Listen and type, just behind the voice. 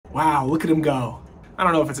Wow, look at him go. I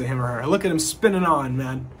don't know if it's a him or her. Look at him spinning on,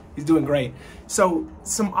 man. He's doing great. So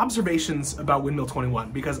some observations about Windmill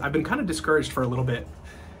 21, because I've been kind of discouraged for a little bit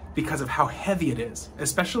because of how heavy it is.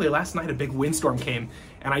 Especially last night, a big windstorm came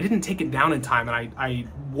and I didn't take it down in time, and I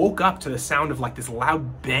woke up to the sound of like this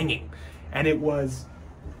loud banging. And it was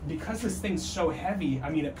because this thing's so heavy. I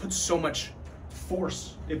mean, it puts so much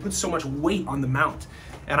force, it puts so much weight on the mount.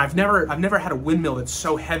 And I've never had a windmill that's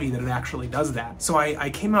so heavy that it actually does that. So I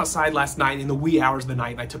came outside last night in the wee hours of the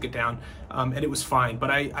night and I took it down, and it was fine.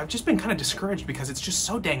 But I've just been kind of discouraged because it's just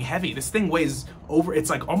so dang heavy. This thing weighs it's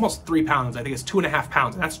like almost 3 pounds. I think it's 2.5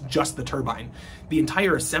 pounds, and that's just the turbine. The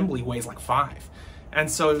entire assembly weighs like 5. And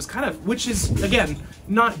so it was kind of, which is, again,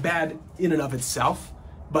 not bad in and of itself,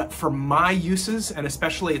 but for my uses, and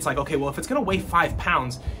especially it's like, okay, well, if it's gonna weigh 5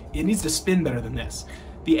 pounds, it needs to spin better than this.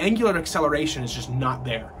 The angular acceleration is just not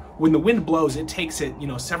there. When the wind blows, it takes it,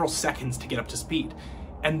 several seconds to get up to speed.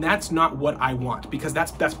 And that's not what I want, because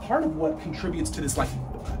that's part of what contributes to this, like,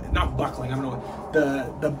 not buckling, I don't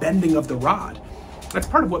know, the bending of the rod. That's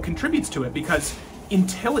part of what contributes to it, because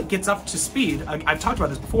until it gets up to speed, I've talked about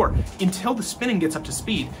this before, until the spinning gets up to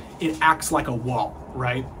speed, it acts like a wall,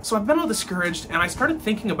 right? So I've been all discouraged, and I started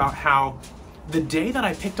thinking about how the day that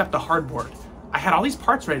I picked up the hardboard, I had all these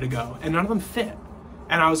parts ready to go, and none of them fit.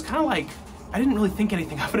 And I was kind of like, I didn't really think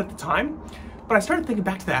anything of it at the time, but I started thinking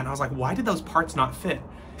back to that and I was like, why did those parts not fit?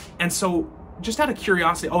 And so just out of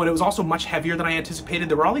curiosity, and it was also much heavier than I anticipated.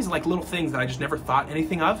 There were all these like little things that I just never thought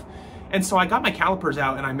anything of. And so I got my calipers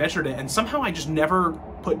out and I measured it, and somehow I just never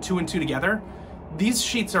put 2 and 2 together. These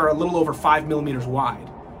sheets are a little over 5 millimeters wide,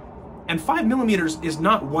 and 5 millimeters is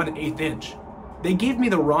not 1/8 inch. They gave me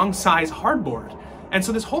the wrong size hardboard. And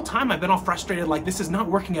so this whole time I've been all frustrated, like this is not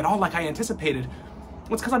working at all like I anticipated.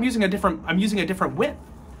 Well, it's because I'm using a different width.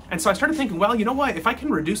 And so I started thinking, well, you know what? If I can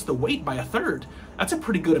reduce the weight by 1/3, that's a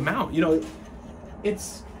pretty good amount.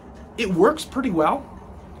 It works pretty well,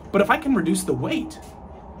 but if I can reduce the weight,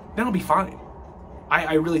 then I'll be fine.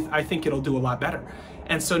 I think it'll do a lot better.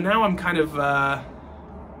 And so now I'm kind of,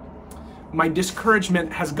 my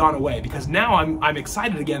discouragement has gone away, because now I'm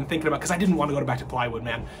excited again thinking about, because I didn't want to go back to plywood,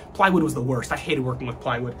 man. Plywood was the worst. I hated working with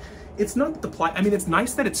plywood. It's not I mean, it's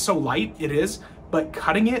nice that it's so light, it is, but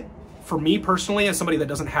cutting it, for me personally, as somebody that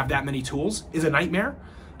doesn't have that many tools, is a nightmare.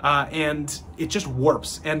 And it just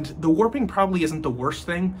warps. And the warping probably isn't the worst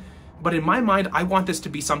thing, but in my mind, I want this to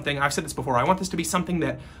be something, I've said this before, I want this to be something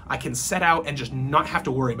that I can set out and just not have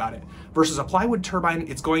to worry about it. Versus a plywood turbine,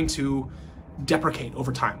 it's going to deprecate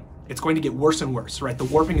over time. It's going to get worse and worse, right? The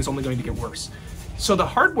warping is only going to get worse. So the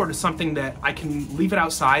hardboard is something that I can leave it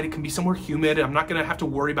outside. It can be somewhere humid. I'm not gonna have to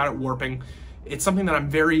worry about it warping. It's something that I'm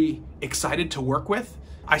very excited to work with.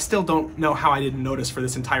 I still don't know how I didn't notice for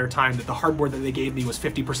this entire time that the hardboard that they gave me was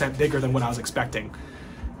 50% bigger than what I was expecting.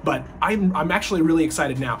 But I'm actually really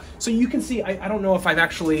excited now. So you can see, I don't know if I've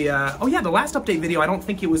actually, oh yeah, the last update video, I don't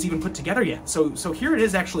think it was even put together yet. So here it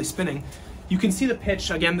is actually spinning. You can see the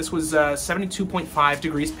pitch. Again, this was 72.5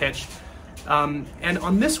 degrees pitch. And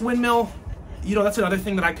on this windmill, that's another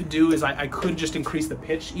thing that I could do, is I could just increase the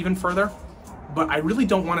pitch even further, but I really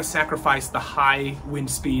don't want to sacrifice the high wind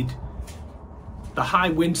speed. You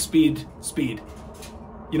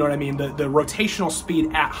know what I mean? The rotational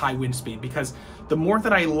speed at high wind speed, because the more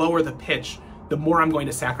that I lower the pitch, the more I'm going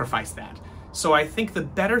to sacrifice that. So I think the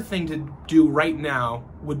better thing to do right now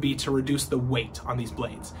would be to reduce the weight on these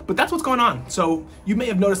blades. But that's what's going on. So you may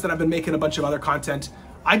have noticed that I've been making a bunch of other content.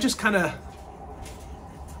 I just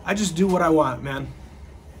do what I want, man.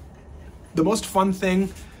 The most fun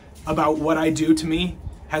thing about what I do, to me,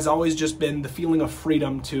 has always just been the feeling of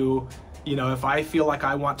freedom to, if I feel like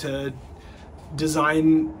I want to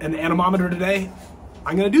design an anemometer today,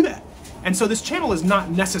 I'm gonna do that. And so this channel is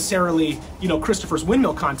not necessarily, Christopher's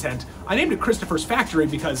windmill content. I named it Christopher's Factory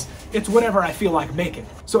because it's whatever I feel like making.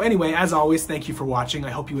 So anyway, as always, thank you for watching.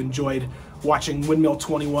 I hope you enjoyed watching Windmill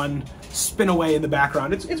 21 spin away in the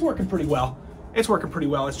background. It's working pretty well. It's working pretty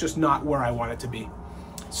well. It's just not where I want it to be.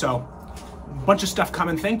 So, a bunch of stuff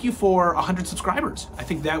coming. Thank you for 100 subscribers. I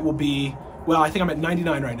think that will be, well, I think I'm at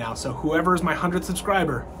 99 right now. So whoever is my 100th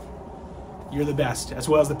subscriber, you're the best, as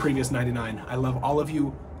well as the previous 99. I love all of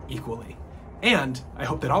you equally. And I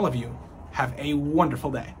hope that all of you have a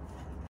wonderful day.